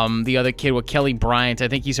 The other kid, Kelly Bryant, I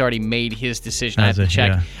think he's already made his decision. I have to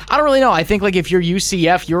check. Yeah. I don't really know. I think if you're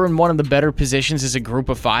UCF, you're in one of the better positions as a Group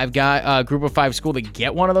of 5 school to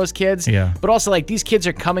get one of those kids. Yeah. But also, these kids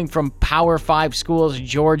are coming from Power 5 schools,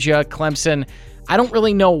 Georgia, Clemson. I don't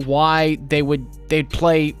really know why they'd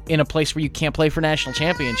play in a place where you can't play for national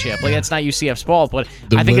championship. That's not UCF's fault, but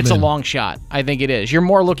I think it's a long shot. I think it is. You're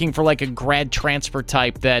more looking for a grad transfer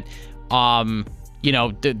type that,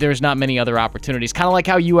 there's not many other opportunities. Kind of like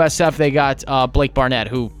how USF, they got Blake Barnett,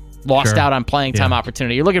 who lost out on playing time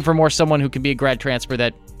opportunity. You're looking for someone who can be a grad transfer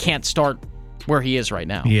that can't start where he is right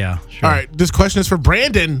now. Yeah, sure. All right. This question is for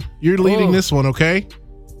Brandon. You're leading this one, okay?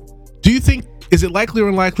 Do you think, is it likely or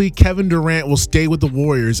unlikely Kevin Durant will stay with the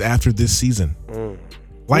Warriors after this season?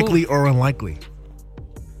 Likely or unlikely?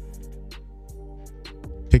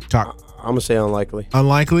 TikTok. I'm going to say unlikely.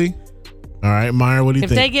 Unlikely? All right, Mayra, what do you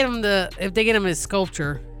think? If they get him his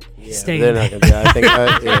sculpture, he's staying. They're not going to do that. I think,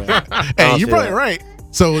 yeah. Hey, you're probably right.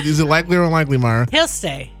 So is it likely or unlikely, Mayra? He'll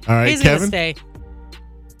stay. All right, he's Kevin? going to stay.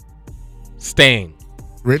 Staying.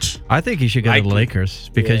 Rich? I think he should go to the Lakers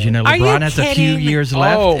because, Are you LeBron has a few kidding? yeast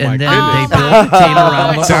left, Oh, my and then goodness. they build a team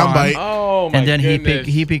around LeBron. Soundbite. Oh, my and then goodness.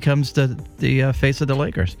 he becomes the face of the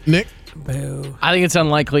Lakers. Nick? Boo. I think it's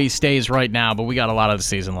unlikely he stays right now, but we got a lot of the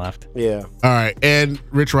season left. Yeah. All right, and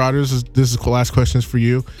Rich Rodgers, this is the last question is for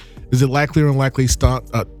you. Is it likely or unlikely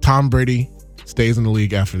Tom Brady stays in the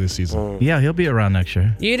league after this season? Yeah, he'll be around next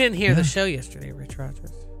year. You didn't hear the show yesterday, Rich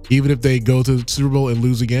Rodgers. Even if they go to the Super Bowl and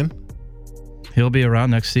lose again? He'll be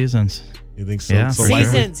around next seasons. You think so? Yeah, So for sure.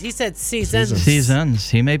 Seasons. He said seasons. Seasons.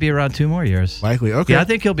 He may be around 2 more years. Likely, okay. Yeah, I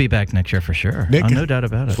think he'll be back next year for sure. Nick? No doubt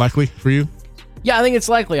about it. Likely for you? Yeah, I think it's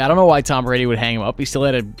likely. I don't know why Tom Brady would hang him up. He still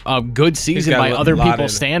had a good season got by a other lot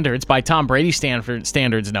people's in. standards. By Tom Brady's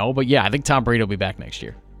standards, no. But yeah, I think Tom Brady will be back next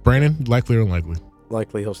year. Brandon, likely or unlikely?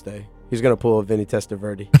 Likely he'll stay. He's going to pull a Vinny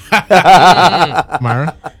Testaverde.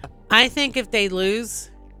 Myra? I think if they lose,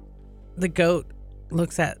 the GOAT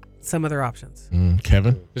looks at some other options.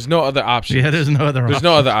 Kevin? There's no other option. Yeah, there's no other There's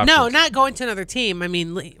no other option. No, not going to another team. I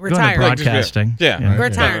mean, Going to retire. broadcasting. Yeah.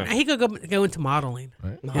 Retire. He could go into modeling.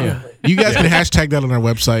 Yeah. You guys can hashtag that on our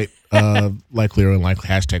website, likely or unlikely.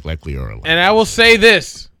 Hashtag likely or unlikely. And I will say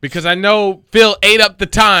this, because I know Phil ate up the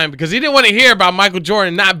time, because he didn't want to hear about Michael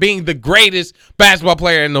Jordan not being the greatest basketball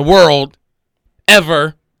player in the world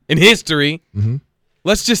ever in history. Mm-hmm.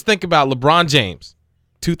 Let's just think about LeBron James,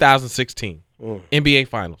 2016, NBA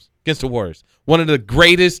Finals against the Warriors. One of the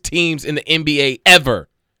greatest teams in the NBA ever.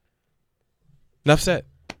 Enough said.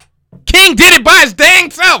 King did it by his dang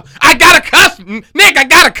self. I got to cuss. Nick, I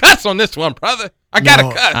got to cuss on this one, brother. I got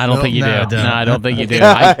to cuss. I don't think you do. no, No, don't. I don't think you do.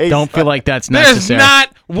 I don't feel like that's There's necessary.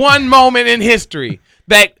 not one moment in history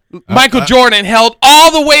that Michael Jordan held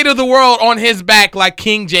all the weight of the world on his back like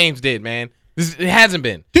King James did, man. It hasn't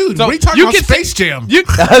been. Dude, So what are you talking about? can Space say, Jam. You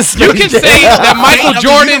can say that Michael Fate of the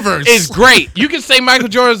Jordan universe. is great. You can say Michael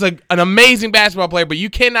Jordan is an amazing basketball player, but you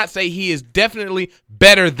cannot say he is definitely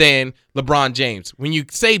better than LeBron James. When you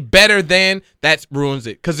say better than, that ruins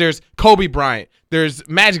it. Because there's Kobe Bryant. There's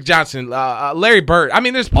Magic Johnson, Larry Bird. I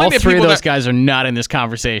mean, there's All plenty three of of people those guys are not in this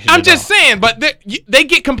conversation. I'm at just all. saying, but they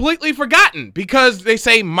get completely forgotten because they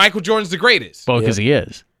say Michael Jordan's the greatest. Well, because he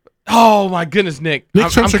is. Oh, my goodness, Nick.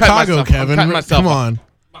 Nick's from cutting Chicago, myself. Kevin. I'm cutting myself Come off.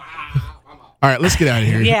 on. All right, let's get out of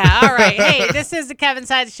here. Yeah, all right. Hey, this is the Kevin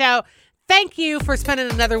Side Show. Thank you for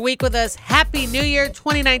spending another week with us. Happy New Year.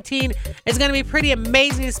 2019 is going to be pretty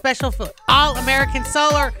amazing and special for All-American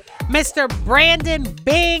Solar, Mr. Brandon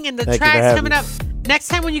Bing, and the Thank you for tracks having coming me. up next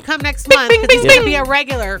time when you come next month, because he's going to be a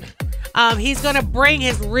regular. He's going to bring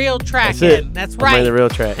his real track That's it. in. That's I'll right. bring the real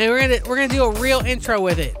track. And we're gonna do a real intro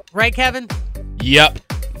with it. Right, Kevin? Yep.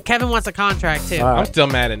 Kevin wants a contract, too. All I'm still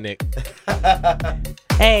mad at Nick.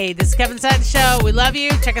 Hey, this is Kevin Sutton Show. We love you.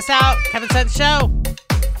 Check us out. Kevin Sutton Show.